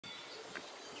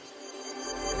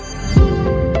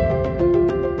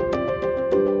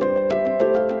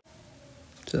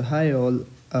So, hi all.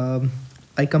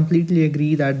 I completely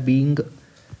agree that being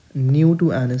new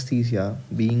to anesthesia,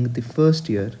 being the first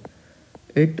year,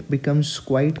 it becomes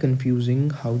quite confusing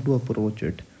how to approach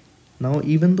it. Now,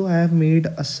 even though I have made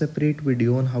a separate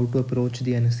video on how to approach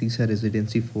the anesthesia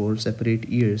residency for separate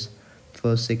years,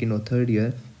 first, second, or third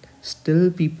year,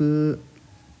 still people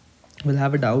will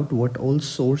have a doubt what all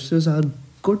sources are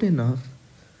good enough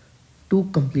to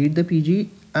complete the PG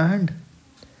and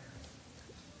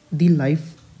the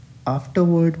life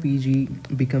afterward PG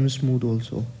becomes smooth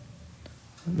also.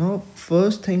 Now,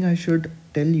 first thing I should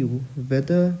tell you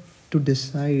whether to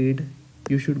decide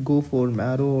you should go for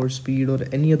Marrow or Speed or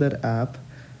any other app.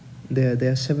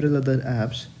 There are several other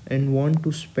apps and want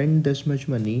to spend this much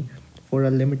money for a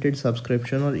limited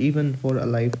subscription or even for a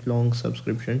lifelong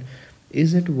subscription.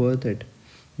 Is it worth it?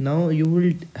 Now you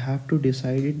will have to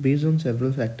decide it based on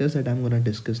several factors that I'm gonna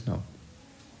discuss now.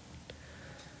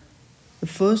 The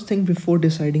first thing before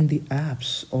deciding the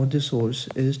apps or the source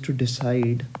is to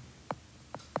decide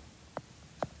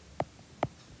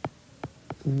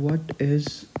what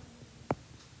is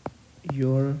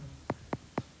your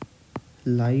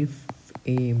life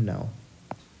aim now.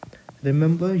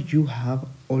 Remember, you have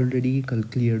already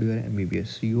cleared your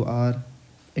MBBS, you are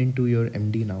into your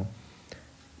MD now.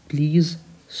 Please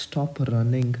stop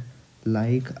running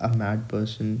like a mad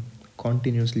person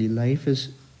continuously. Life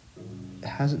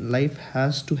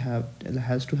has to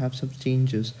have some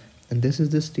changes, and this is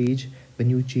the stage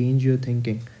when you change your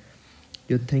thinking.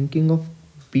 You're thinking of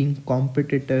being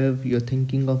competitive, you're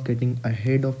thinking of getting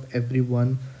ahead of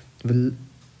everyone will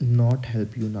not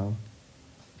help you now.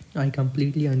 I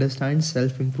completely understand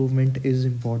self improvement is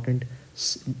important,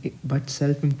 but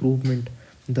self improvement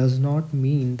does not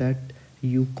mean that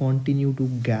you continue to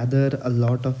gather a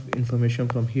lot of information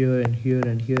from here and here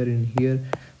and here and here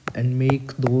and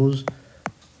make those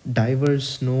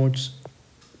diverse notes.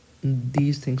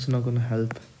 These things are not going to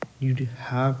help. You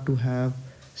have to have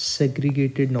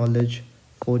segregated knowledge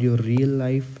for your real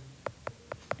life,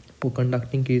 for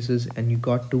conducting cases, and you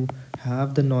got to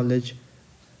have the knowledge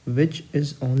which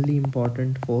is only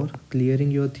important for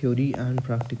clearing your theory and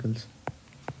practicals.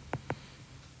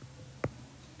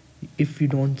 If you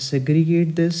don't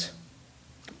segregate this,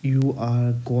 you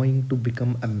are going to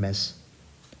become a mess.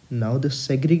 Now, the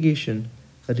segregation,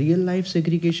 real life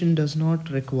segregation, does not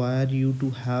require you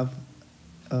to have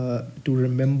to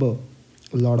remember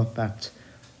a lot of facts.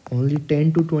 Only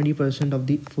 10 to 20% of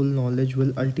the full knowledge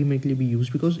will ultimately be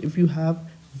used, because if you have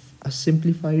a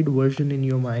simplified version in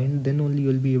your mind, then only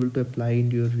you'll be able to apply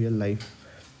into your real life.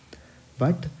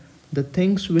 But the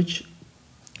things which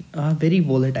are very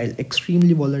volatile,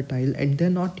 extremely volatile, and they're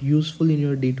not useful in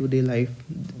your day-to-day life,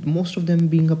 most of them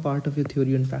being a part of your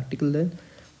theory and practical, then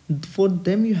for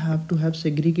them you have to have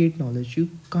segregate knowledge. You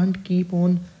can't keep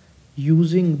on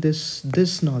using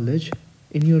this knowledge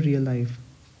in your real life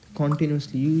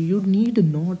continuously. You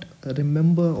need not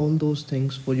remember all those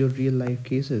things for your real life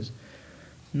cases.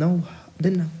 Now,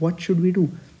 then what should we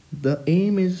do? The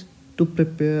aim is to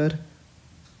prepare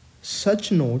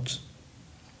such notes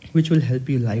which will help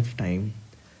you lifetime.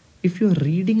 If you're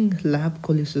reading lab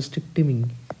cholecystectomy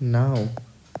now,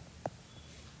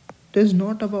 it is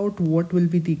not about what will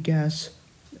be the gas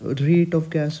rate of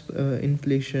gas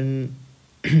inflation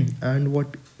and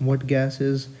what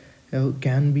gases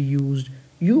can be used.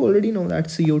 You already know that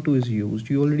CO2 is used.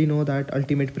 You already know that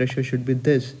ultimate pressure should be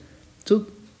this. So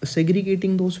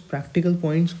segregating those practical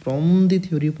points from the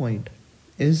theory point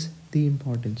is the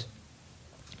importance,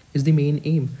 is the main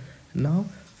aim. Now,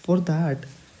 for that,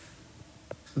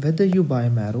 whether you buy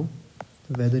Marrow,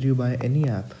 whether you buy any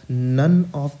app, none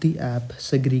of the app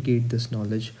segregate this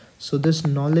knowledge. So this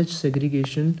knowledge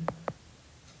segregation,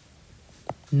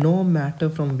 no matter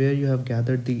from where you have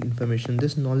gathered the information,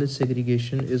 this knowledge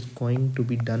segregation is going to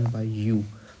be done by you.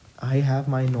 I have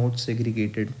my notes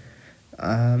segregated.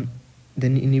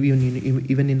 Then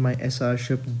even in my SR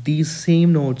ship, these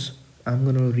same notes I'm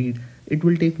gonna read. It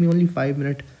will take me only 5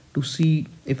 minutes to see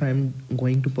if I'm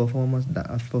going to perform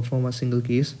a single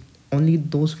case. Only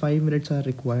those 5 minutes are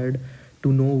required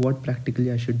to know what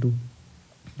practically I should do.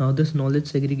 Now, this knowledge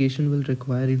segregation will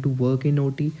require you to work in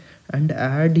OT and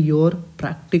add your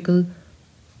practical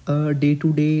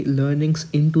day-to-day learnings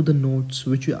into the notes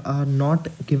which are not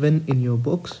given in your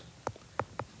books,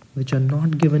 which are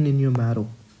not given in your Marrow.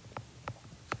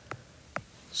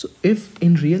 So if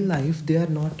in real life they are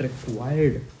not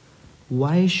required,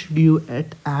 why should you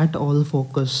at all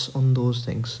focus on those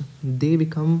things? They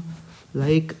become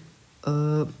like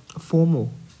FOMO.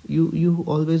 You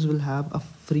always will have a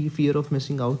free fear of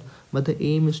missing out, but the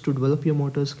aim is to develop your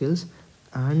motor skills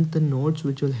and the notes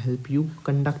which will help you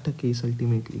conduct a case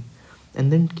ultimately.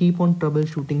 and then keep on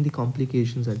troubleshooting the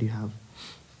complications that you have.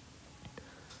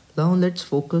 Now let's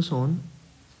focus on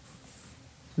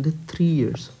the 3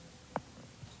 years.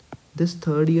 This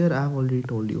third year, I've already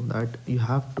told you that you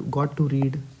have got to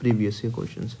read previous year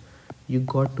questions. You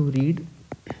got to read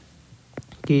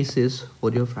cases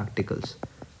for your practicals,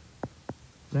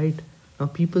 right? Now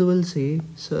people will say,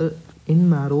 sir, in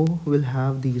marrow we'll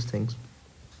have these things.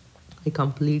 I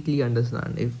completely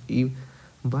understand.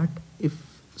 But if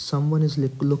someone is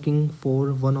looking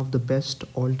for one of the best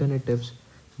alternatives,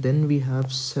 then we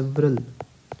have several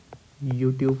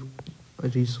YouTube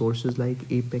resources like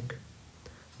APIC.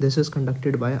 This is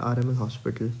conducted by RML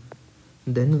Hospital.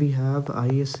 Then we have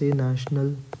ISA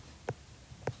National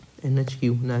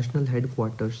NHQ, National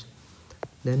Headquarters.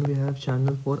 Then we have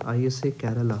channel for ISA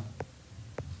Kerala.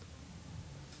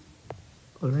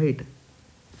 Alright.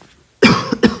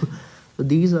 So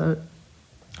these are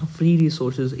free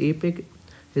resources. APIC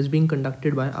is being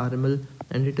conducted by RML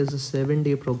and it is a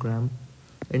 7-day program,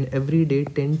 and every day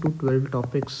 10 to 12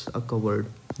 topics are covered.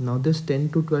 Now this 10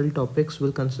 to 12 topics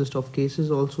will consist of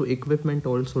cases, also equipment,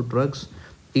 also drugs,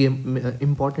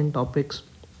 important topics,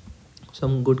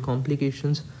 some good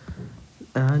complications,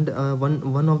 and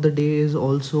one of the day is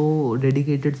also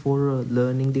dedicated for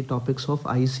learning the topics of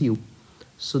ICU.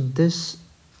 So this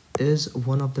is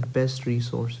one of the best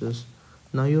resources.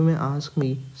 Now you may ask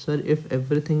me, sir, if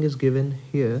everything is given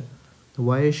here,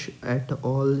 why at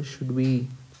all should we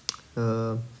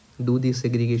do the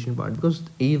segregation part? Because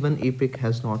even APIC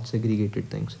has not segregated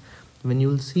things. When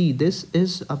you'll see, this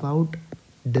is about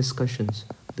discussions.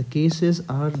 The cases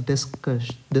are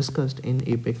discussed in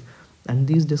APIC, and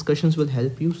these discussions will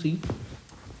help you see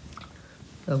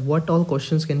what all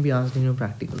questions can be asked in your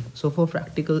practical. So for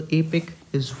practical, APIC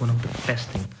is one of the best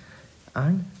thing,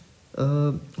 and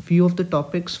few of the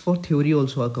topics for theory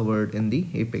also are covered in the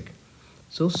APIC.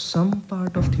 So some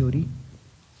part of theory,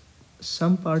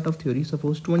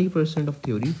 suppose 20% of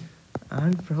theory,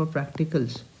 and for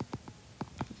practicals,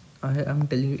 I am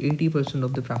telling you 80%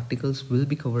 of the practicals will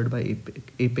be covered by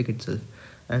APIC itself.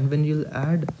 And when you'll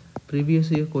add previous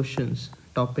year questions,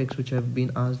 topics which have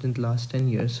been asked in the last 10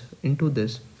 years into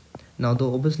this, now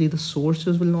though obviously the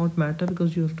sources will not matter,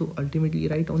 because you have to ultimately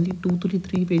write only 2 to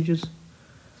 3 pages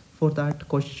for that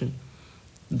question.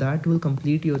 That will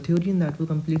complete your theory and that will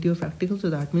complete your practical. So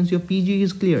that means your PG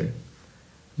is cleared.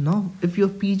 Now if your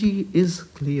PG is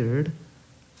cleared,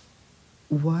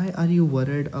 why are you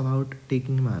worried about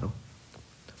taking marrow?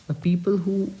 The people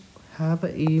who have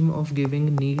an aim of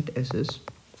giving NEET SS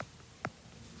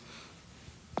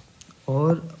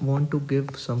or want to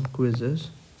give some quizzes,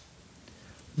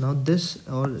 now this,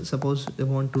 or suppose they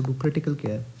want to do critical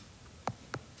care,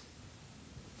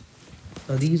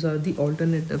 these are the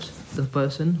alternatives. The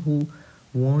person who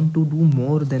want to do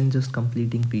more than just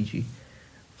completing PG.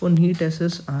 For NEET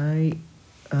SS,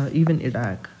 even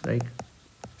IDAC, right?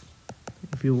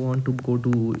 If you want to go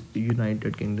to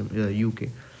United Kingdom, UK,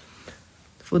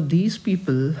 for these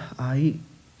people, I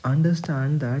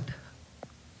understand that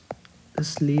the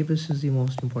syllabus is the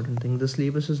most important thing. The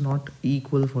syllabus is not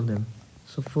equal for them.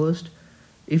 So first,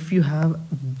 if you have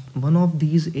one of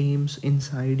these aims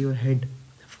inside your head,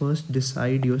 first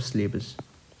decide your syllabus.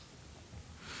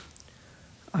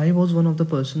 I was one of the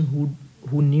person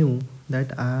who knew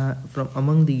that from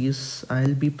among these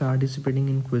I'll be participating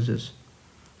in quizzes,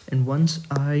 and once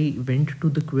I went to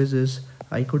the quizzes,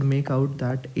 I could make out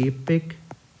that APIC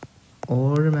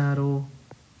or marrow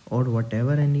or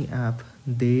whatever any app,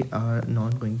 they are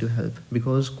not going to help,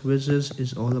 because quizzes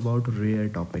is all about rare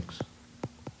topics.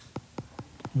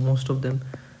 Most of them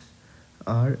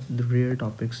are the rare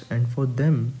topics, and for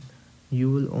them you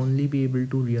will only be able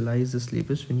to realize the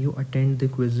syllabus when you attend the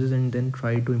quizzes and then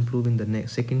try to improve in the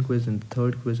next second quiz and the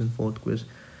third quiz and fourth quiz.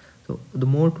 So the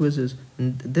more quizzes,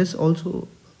 and this also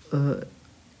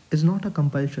is not a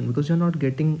compulsion, because you're not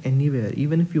getting anywhere.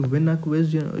 Even if you win a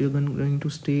quiz, you're going to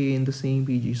stay in the same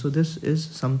PG. So this is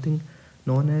something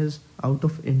known as out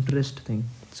of interest thing.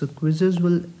 So quizzes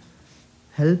will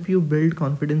help you build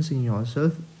confidence in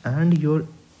yourself, and your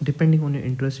depending on your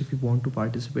interest, if you want to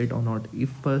participate or not.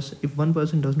 If one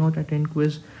person does not attend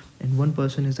quiz and one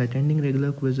person is attending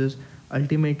regular quizzes,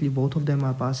 ultimately both of them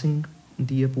are passing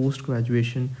their post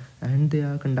graduation and they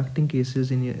are conducting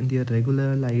cases in their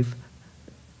regular life.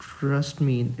 Trust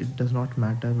me, it does not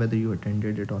matter whether you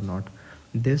attended it or not.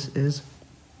 This is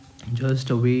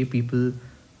just a way people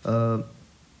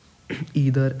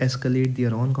either escalate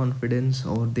their own confidence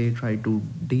or they try to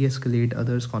de-escalate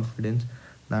others' confidence,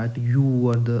 that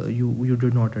you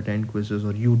did not attend quizzes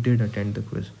or you did attend the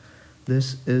quiz.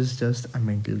 This is just a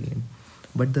mental game.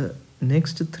 But the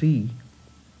next three,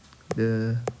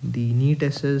 the NEET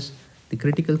SS, the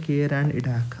critical care and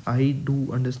EDAC. I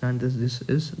do understand this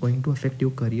is going to affect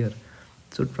your career.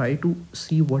 So try to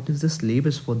see what is the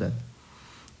syllabus for that.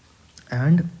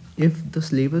 And if the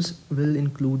syllabus will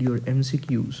include your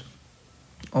MCQs,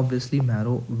 obviously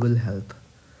marrow will help.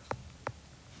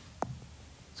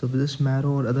 So with this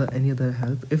marrow or any other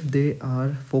help, if they are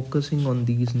focusing on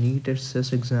these NEET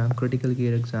SS exam, critical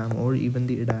care exam, or even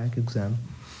the EDAC exam,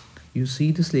 you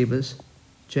see the syllabus,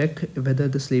 check whether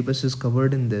the syllabus is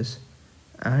covered in this,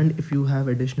 and if you have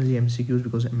additionally MCQs,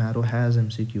 because marrow has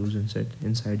MCQs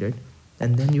inside it,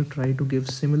 and then you try to give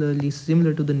similar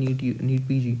to the NEET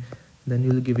PG, then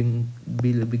you'll be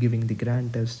giving the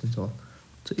grand test and so on.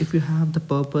 So if you have the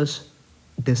purpose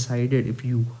decided, if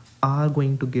you are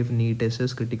going to give NEET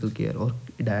SS, critical care, or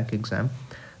EDAC exam,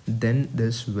 then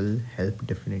this will help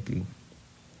definitely.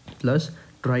 Plus,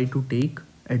 try to take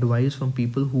advice from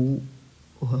people who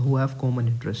have common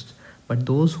interests. But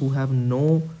those who have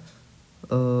no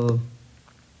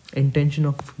intention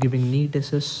of giving NEET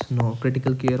SS, no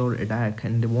critical care or EDAC,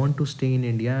 and they want to stay in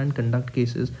India and conduct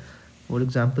cases. For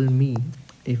example, me,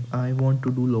 if I want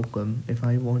to do locum, if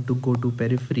I want to go to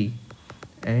periphery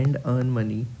and earn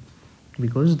money,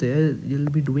 because there you'll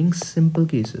be doing simple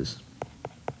cases,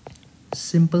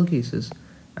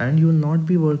 and you will not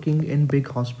be working in big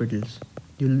hospitals,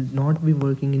 you'll not be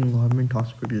working in government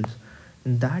hospitals.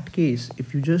 In that case,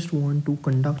 if you just want to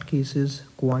conduct cases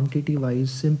quantity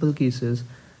wise, simple cases,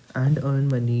 and earn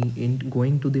money in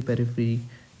going to the periphery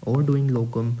or doing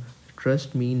locum,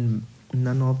 trust me,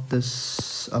 none of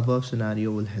this above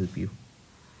scenario will help you.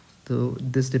 So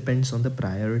this depends on the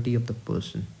priority of the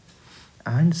person.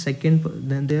 And second,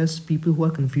 then there's people who are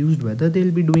confused whether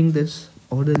they'll be doing this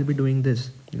or they'll be doing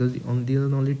this, because there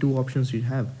are only two options you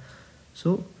have.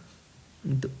 So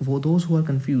for those who are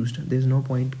confused, there's no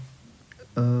point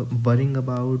worrying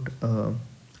about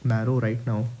marrow right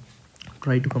now.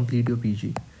 Try to complete your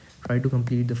PG, try to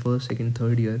complete the first, second,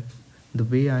 third year. The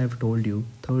way I have told you,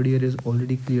 third year is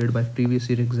already cleared by previous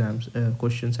year exams,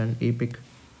 questions and APIC.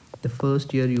 The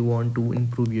first year you want to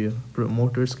improve your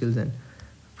motor skills and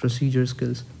procedure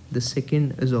skills. The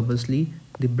second is obviously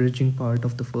the bridging part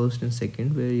of the first and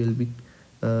second, where you'll be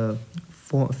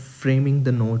framing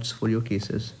the notes for your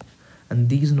cases, and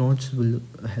these notes will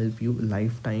help you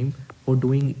lifetime for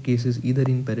doing cases either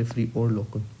in periphery or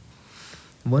local.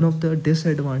 One of the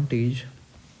disadvantage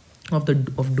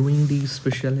of doing these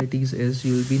specialties is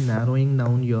you'll be narrowing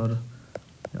down your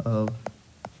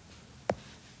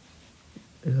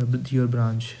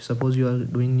branch. Suppose you are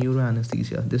doing neuro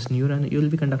anesthesia, you'll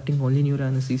be conducting only neuro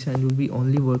anesthesia, and you'll be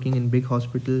only working in big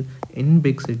hospital in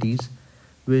big cities,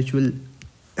 which will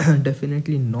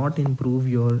definitely not improve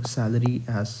your salary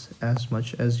as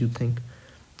much as you think.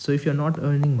 So if you're not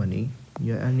earning money,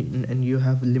 and you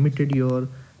have limited your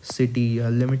city, you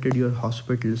have limited your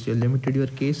hospitals, you have limited your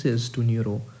cases to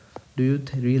neuro, do you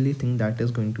really think that is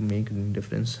going to make any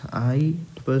difference? I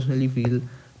personally feel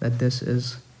that this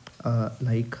is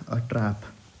like a trap.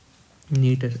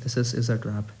 NEET SS is a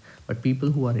trap. But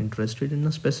people who are interested in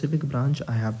a specific branch,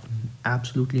 I have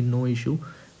absolutely no issue.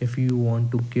 If you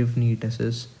want to give NEET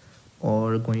SS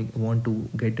or want to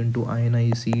get into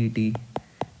INI CET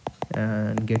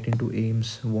and get into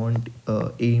AIMS, want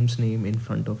AIMS name in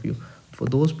front of you, for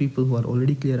those people who are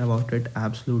already clear about it,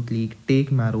 absolutely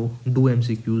take marrow, do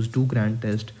MCQs, do grand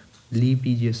test, leave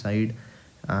PG aside,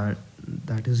 and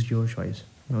that is your choice.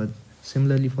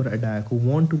 Similarly for EDAC, who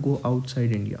want to go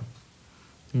outside India,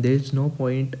 there is no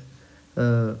point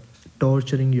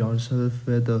torturing yourself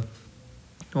with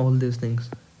all these things.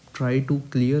 Try to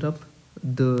clear up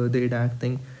the EDAC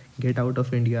thing, get out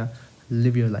of India,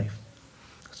 live your life.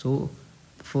 So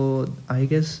for, I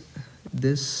guess,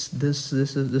 this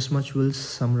much will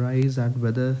summarize that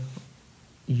whether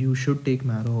you should take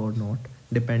marrow or not,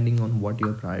 depending on what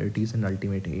your priorities and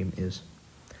ultimate aim is.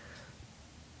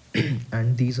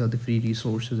 And these are the free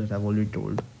resources that I've already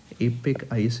told.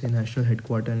 APIC ISA National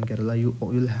Headquarters in Kerala, you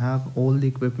will have all the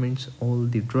equipments, all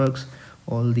the drugs,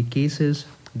 all the cases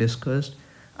discussed.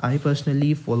 I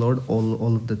personally followed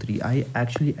all of the three. I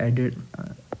actually added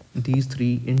these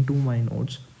three into my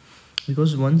notes,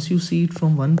 because once you see it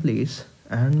from one place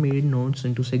and made notes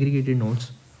into segregated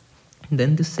notes,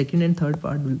 then the second and third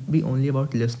part will be only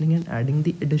about listening and adding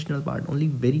the additional part, only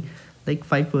very like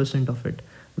 5% of it,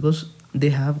 because they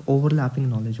have overlapping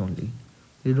knowledge only.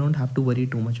 You don't have to worry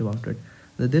too much about it.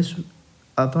 This,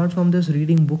 apart from this,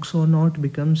 reading books or not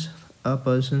becomes a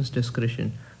person's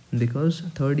discretion, because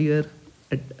third year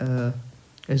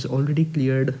is already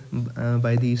cleared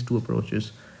by these two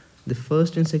approaches. The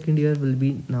first and second year will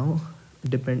be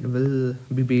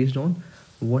based on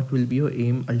what will be your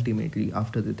aim ultimately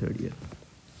after the third year.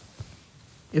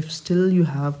 If still you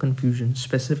have confusion,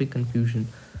 specific confusion,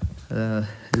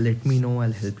 let me know.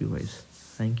 I'll help you guys.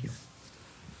 Thank you.